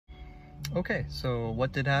Okay, so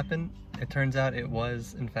what did happen? It turns out it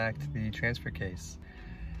was, in fact, the transfer case.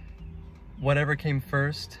 Whatever came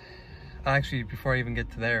first, actually, before I even get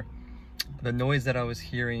to there, the noise that I was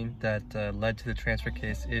hearing that led to the transfer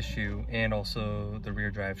case issue and also the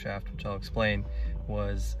rear drive shaft, which I'll explain,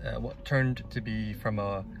 was what turned to be from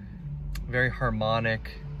a very harmonic,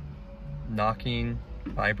 knocking,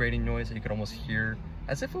 vibrating noise that you could almost hear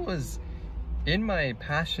as if it was in my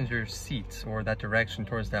passenger seat or that direction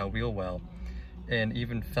towards that wheel well, and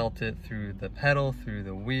even felt it through the pedal, through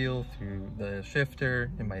the wheel, through the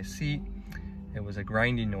shifter, in my seat. It was a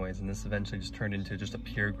grinding noise, and this eventually just turned into just a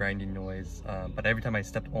pure grinding noise. But every time I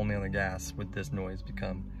stepped only on the gas would this noise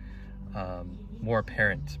become more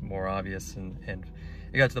apparent, more obvious, and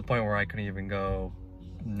it got to the point where I couldn't even go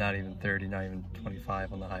not even 30, not even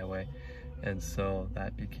 25 on the highway. And so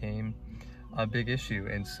that became a big issue.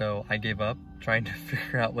 And so I gave up trying to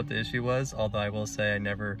figure out what the issue was, although I will say I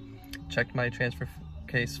never checked my transfer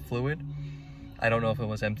case fluid. I don't know if it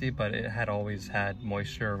was empty, but it had always had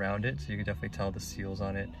moisture around it, so you could definitely tell the seals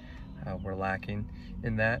on it were lacking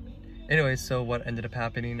in that. Anyway, so what ended up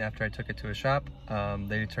happening after I took it to a shop,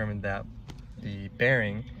 they determined that the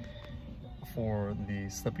bearing for the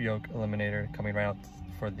slip yoke eliminator coming right out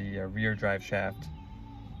for the rear drive shaft,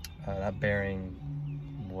 that bearing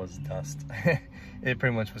was dust. It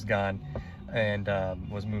pretty much was gone and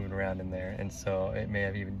was moving around in there, and so it may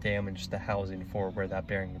have even damaged the housing for where that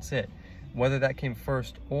bearing would sit. Whether that came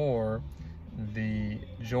first or the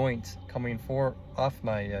joint coming off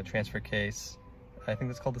my transfer case, I think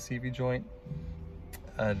that's called the CV joint,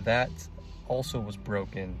 that also was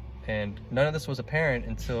broken, and none of this was apparent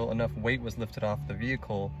until enough weight was lifted off the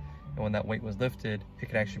vehicle, and when that weight was lifted, it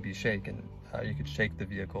could actually be shaken. You could shake the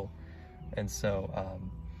vehicle, and so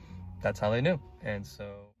that's how they knew. And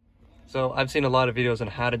so I've seen a lot of videos on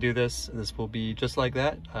how to do this. This will be just like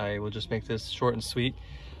that. I will just make this short and sweet.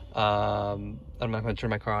 I'm not going to turn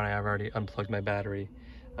my car on. I've already unplugged my battery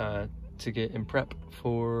to get in prep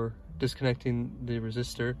for disconnecting the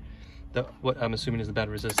resistor, what I'm assuming is the bad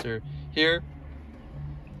resistor. Here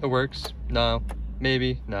it works, no,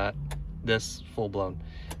 maybe not, this full blown.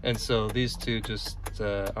 And so these two just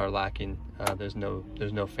are lacking. There's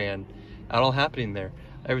no fan at all happening there.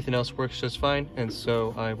 Everything else works just fine, and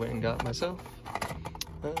so I went and got myself,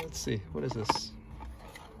 let's see, what is this?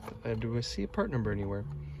 Do I see a part number anywhere?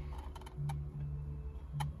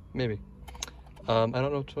 Maybe. I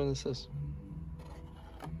don't know which one this is.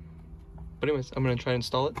 But anyways, I'm gonna try and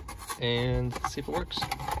install it and see if it works.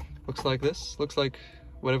 Looks like this. Looks like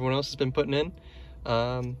what everyone else has been putting in.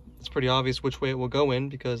 It's pretty obvious which way it will go in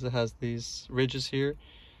because it has these ridges here.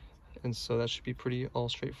 And so that should be pretty all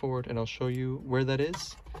straightforward. And I'll show you where that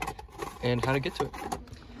is and how to get to it.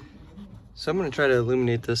 So I'm gonna try to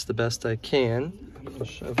illuminate this the best I can. I'll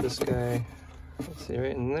shove this guy, let's see,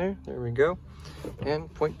 right in there. There we go.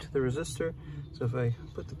 And point to the resistor. So if I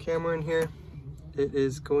put the camera in here, it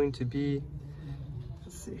is going to be,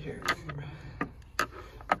 let's see here,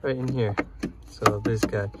 right in here. So this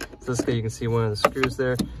guy, you can see one of the screws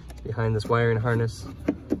there behind this wiring harness.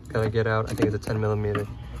 Gotta get out. I think it's a 10 millimeter.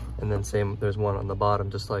 And then same, there's one on the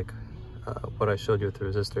bottom, just like what I showed you with the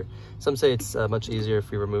resistor. Some say it's much easier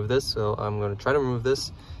if we remove this, so I'm going to try to remove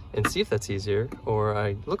this and see if that's easier,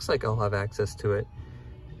 or looks like I'll have access to it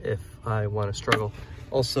if I want to struggle.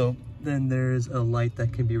 Also, then there's a light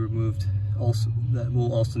that can be removed, also that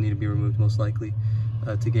will also need to be removed most likely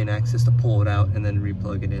to gain access to pull it out and then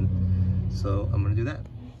replug it in. So I'm going to do that.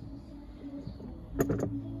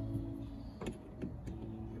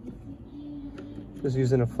 Just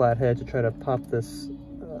using a flathead to try to pop this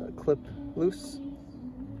clip loose.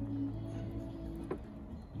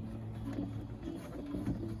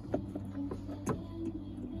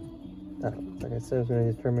 Like I said, I was going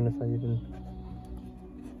to determine if I even...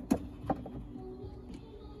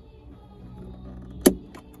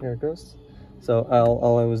 There it goes. So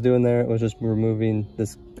all I was doing there was just removing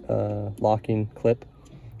this locking clip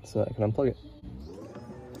so I can unplug it.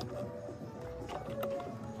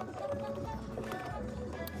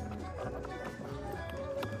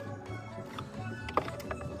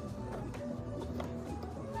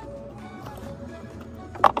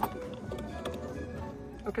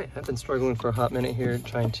 Okay, I've been struggling for a hot minute here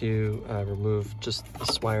trying to remove just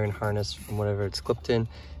this wiring harness from whatever it's clipped in. It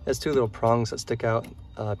has two little prongs that stick out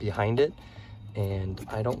behind it, and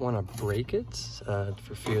I don't want to break it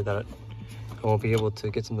for fear that I won't be able to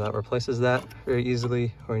get something that replaces that very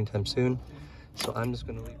easily or anytime soon. So I'm just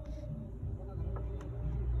going to leave.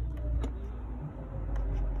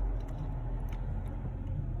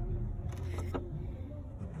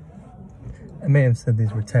 I may have said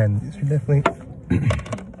these were 10. These are definitely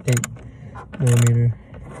 8. 6mm.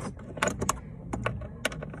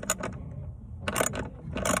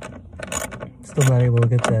 Still not able to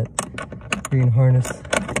get that green harness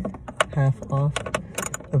half off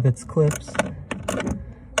of its clips.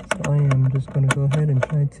 So I am just going to go ahead and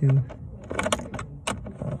try to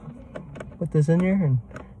put this in here and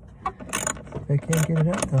see if I can't get it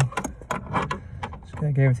out though. Just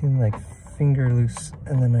gotta get everything like finger loose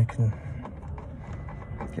and then I can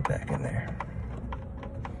get back in there.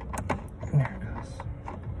 There it goes.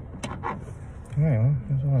 Alright, well,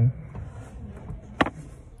 there's one.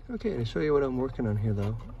 Okay, to show you what I'm working on here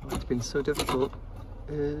though, what's been so difficult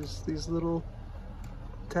is these little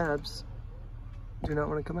tabs do not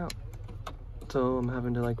want to come out. So I'm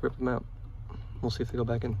having to like rip them out. We'll see if they go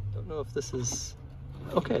back in. Don't know if this is,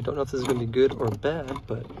 okay, I don't know if this is gonna be good or bad,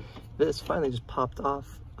 but this finally just popped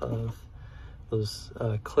off of those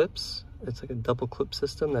clips. It's like a double clip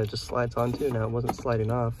system that it just slides onto. Now it wasn't sliding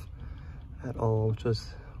off at all, which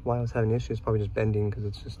was why I was having issues, probably just bending because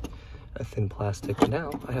it's just a thin plastic. But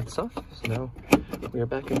now I have this off, so now we are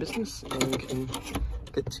back in business and we can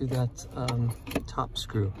get to that top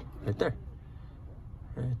screw right there.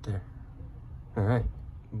 Right there. All right,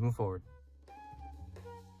 moving forward.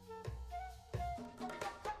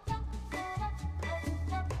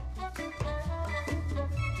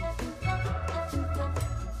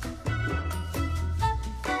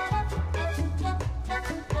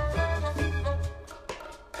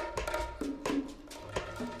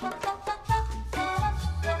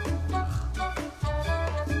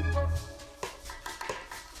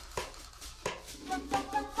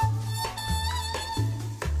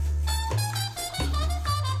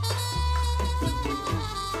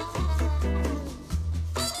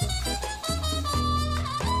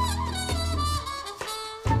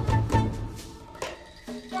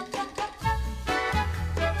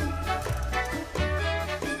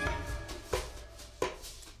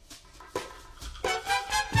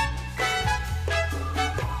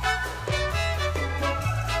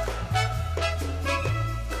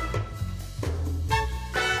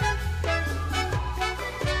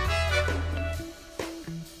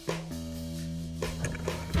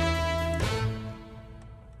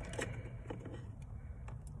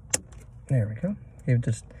 There we go.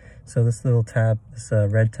 So this little tab, this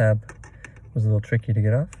red tab was a little tricky to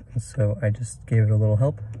get off, and so I just gave it a little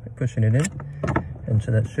help by pushing it in, and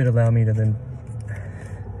so that should allow me to then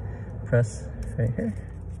press right here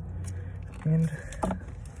and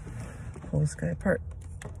pull this guy apart.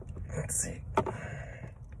 Let's see.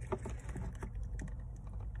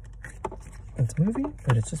 It's moving,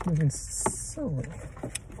 but it's just moving slowly.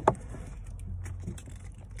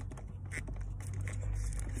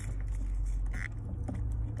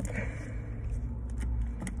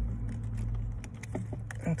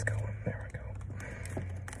 Let's go. There we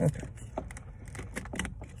go. Okay.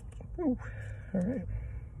 Ooh, all right.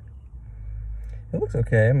 It looks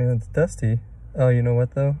okay. I mean, it's dusty. Oh, you know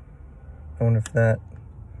what though? I wonder if that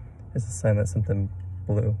is a sign that something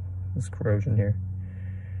blew. There's corrosion here.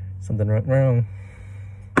 Something went wrong.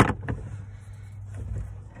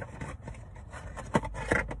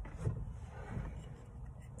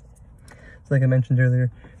 So like I mentioned earlier,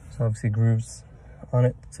 there's obviously grooves on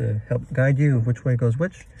it to help guide you which way goes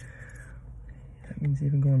which. That means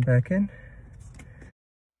even going back in.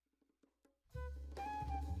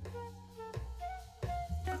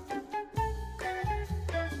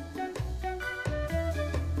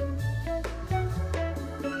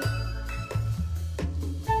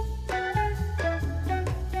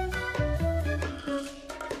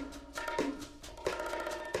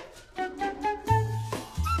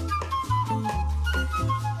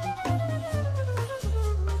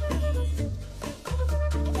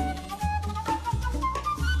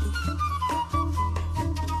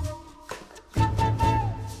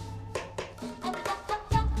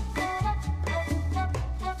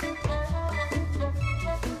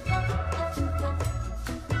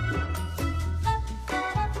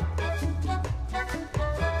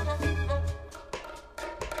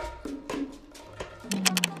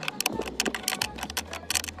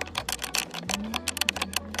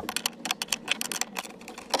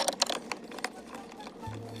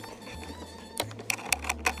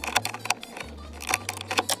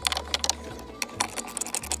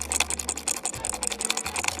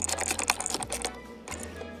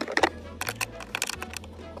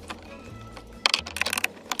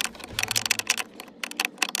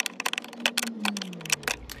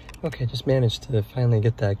 Okay, just managed to finally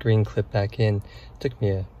get that green clip back in. It took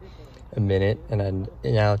me a minute, and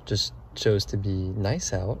now it just chose to be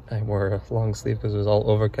nice out. I wore a long sleeve because it was all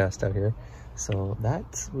overcast out here, so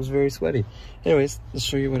that was very sweaty. Anyways, let's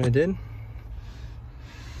show you what I did.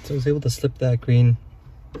 So I was able to slip that green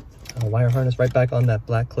wire harness right back on that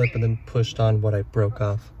black clip and then pushed on what I broke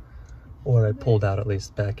off, or I pulled out at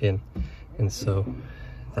least, back in. And so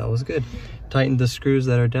that was good. Tightened the screws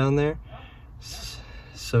that are down there.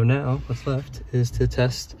 So now what's left is to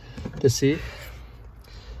test to see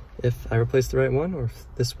if I replaced the right one or if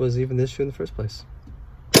this was even the issue in the first place.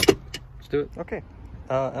 Let's do it. Okay.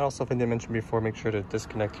 And also, if I didn't mention before, make sure to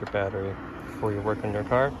disconnect your battery before you work on your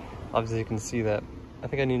car. Obviously you can see that I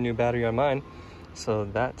think I need a new battery on mine, so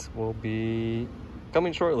that will be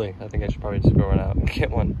coming shortly. I think I should probably just go run out and get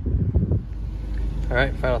one. All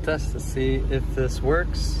right, final test to see if this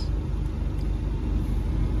works.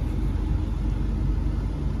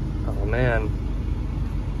 Oh man.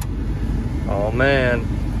 Oh man.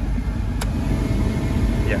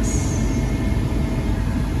 Yes.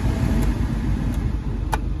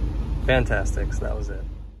 Fantastic, so that was it.